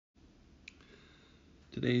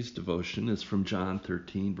Today's devotion is from John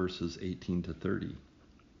 13, verses 18 to 30.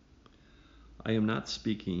 I am not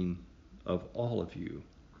speaking of all of you.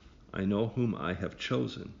 I know whom I have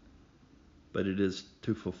chosen, but it is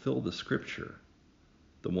to fulfill the scripture.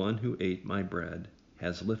 The one who ate my bread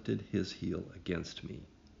has lifted his heel against me.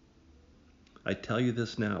 I tell you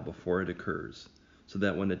this now before it occurs, so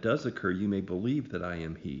that when it does occur, you may believe that I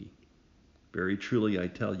am he. Very truly I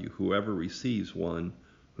tell you, whoever receives one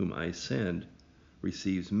whom I send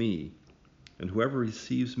receives me, and whoever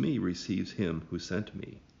receives me receives him who sent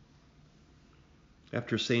me.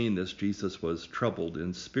 After saying this, Jesus was troubled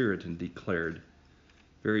in spirit and declared,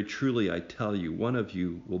 Very truly I tell you, one of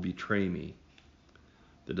you will betray me.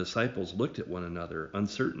 The disciples looked at one another,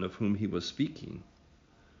 uncertain of whom he was speaking.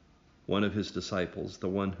 One of his disciples, the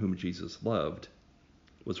one whom Jesus loved,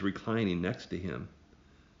 was reclining next to him.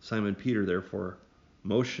 Simon Peter therefore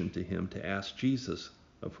motioned to him to ask Jesus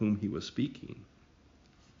of whom he was speaking.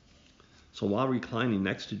 So while reclining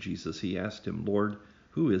next to Jesus, he asked him, Lord,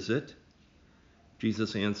 who is it?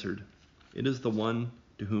 Jesus answered, It is the one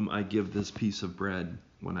to whom I give this piece of bread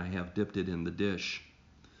when I have dipped it in the dish.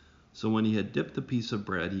 So when he had dipped the piece of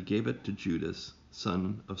bread, he gave it to Judas,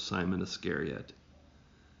 son of Simon Iscariot.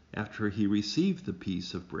 After he received the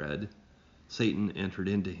piece of bread, Satan entered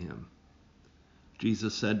into him.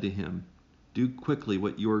 Jesus said to him, Do quickly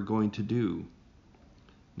what you are going to do.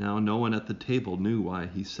 Now no one at the table knew why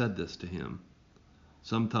he said this to him.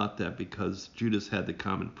 Some thought that because Judas had the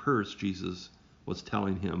common purse, Jesus was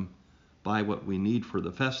telling him, Buy what we need for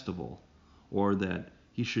the festival, or that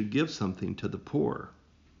he should give something to the poor.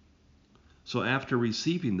 So after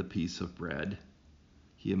receiving the piece of bread,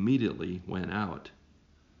 he immediately went out,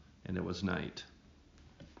 and it was night.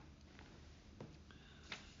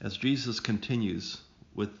 As Jesus continues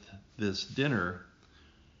with this dinner,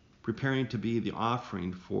 preparing to be the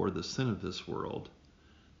offering for the sin of this world,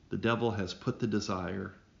 the devil has put the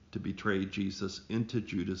desire to betray Jesus into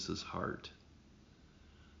Judas's heart.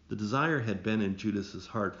 The desire had been in Judas's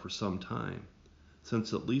heart for some time,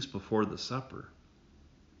 since at least before the supper.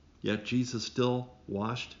 Yet Jesus still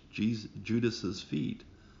washed Judas's feet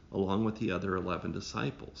along with the other 11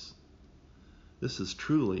 disciples. This is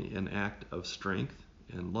truly an act of strength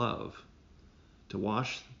and love, to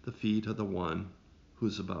wash the feet of the one who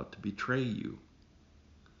is about to betray you.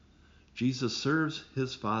 Jesus serves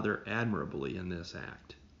his Father admirably in this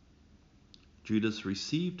act. Judas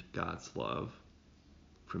received God's love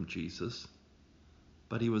from Jesus,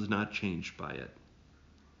 but he was not changed by it.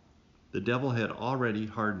 The devil had already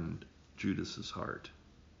hardened Judas's heart.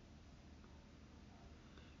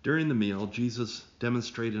 During the meal, Jesus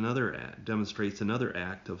demonstrates another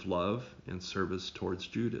act of love and service towards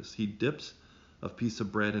Judas. He dips a piece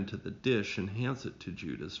of bread into the dish and hands it to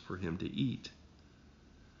Judas for him to eat.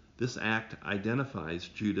 This act identifies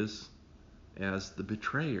Judas as the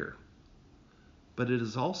betrayer, but it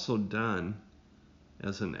is also done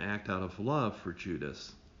as an act out of love for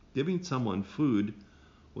Judas. Giving someone food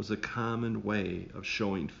was a common way of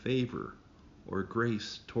showing favor or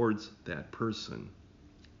grace towards that person.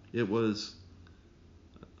 It was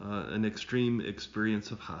an extreme experience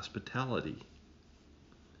of hospitality.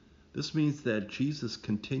 This means that Jesus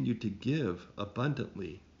continued to give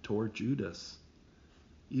abundantly toward Judas,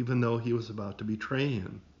 even though he was about to betray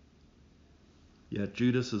him. Yet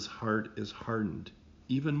Judas's heart is hardened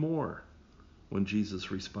even more when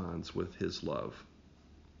Jesus responds with his love.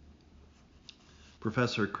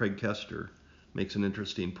 Professor Craig Koester makes an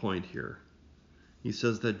interesting point here. He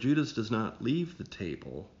says that Judas does not leave the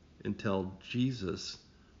table until Jesus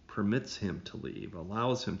permits him to leave,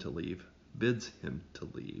 allows him to leave, bids him to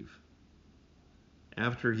leave.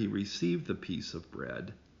 After he received the piece of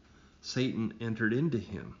bread, Satan entered into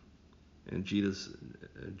him, and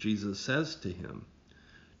Jesus says to him,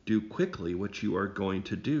 Do quickly what you are going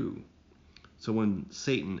to do. So when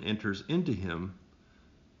Satan enters into him,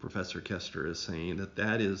 Professor Koester is saying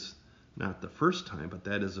that is not the first time, but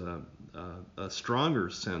that is a stronger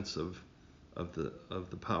sense of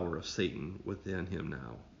the power of Satan within him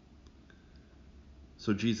now.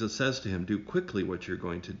 So Jesus says to him, Do quickly what you're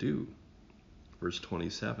going to do. Verse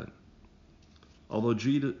 27. Although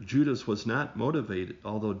Judas was motivated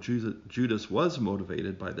by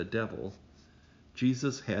the devil,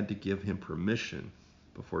 Jesus had to give him permission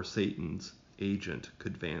before Satan's agent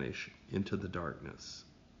could vanish into the darkness,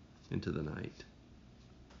 into the night.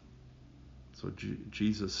 So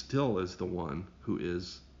Jesus still is the one who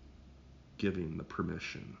is giving the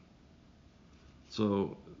permission.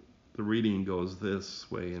 So the reading goes this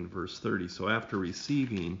way in verse 30. So after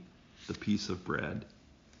receiving the piece of bread,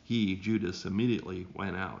 he, Judas, immediately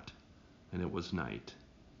went out, and it was night.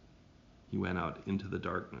 He went out into the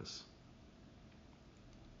darkness.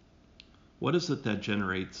 What is it that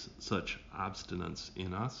generates such obstinance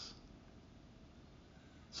in us?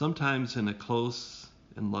 Sometimes in a close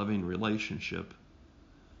and loving relationship,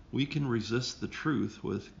 we can resist the truth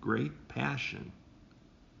with great passion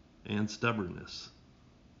and stubbornness,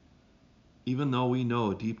 even though we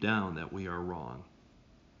know deep down that we are wrong.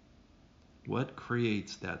 What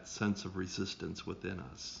creates that sense of resistance within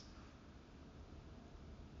us?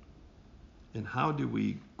 And how do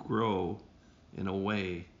we grow in a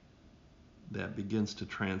way that begins to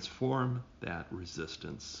transform that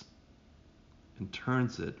resistance and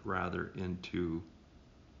turns it rather into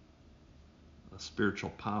a spiritual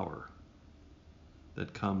power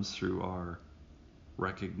that comes through our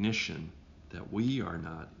recognition that we are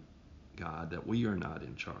not God, that we are not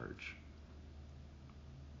in charge?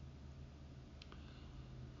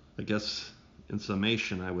 I guess in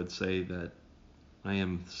summation, I would say that I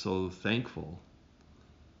am so thankful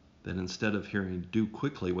that instead of hearing, do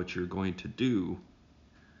quickly what you're going to do,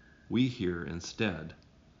 we hear instead,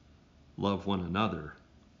 love one another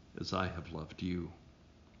as I have loved you.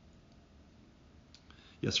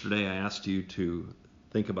 Yesterday, I asked you to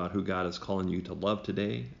think about who God is calling you to love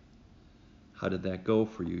today. How did that go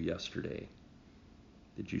for you yesterday?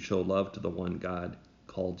 Did you show love to the one God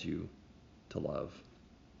called you to love?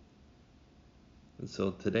 And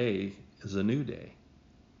so today is a new day.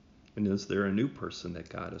 And is there a new person that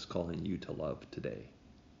God is calling you to love today?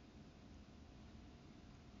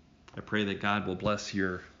 I pray that God will bless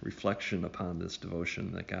your reflection upon this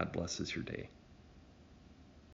devotion, that God blesses your day.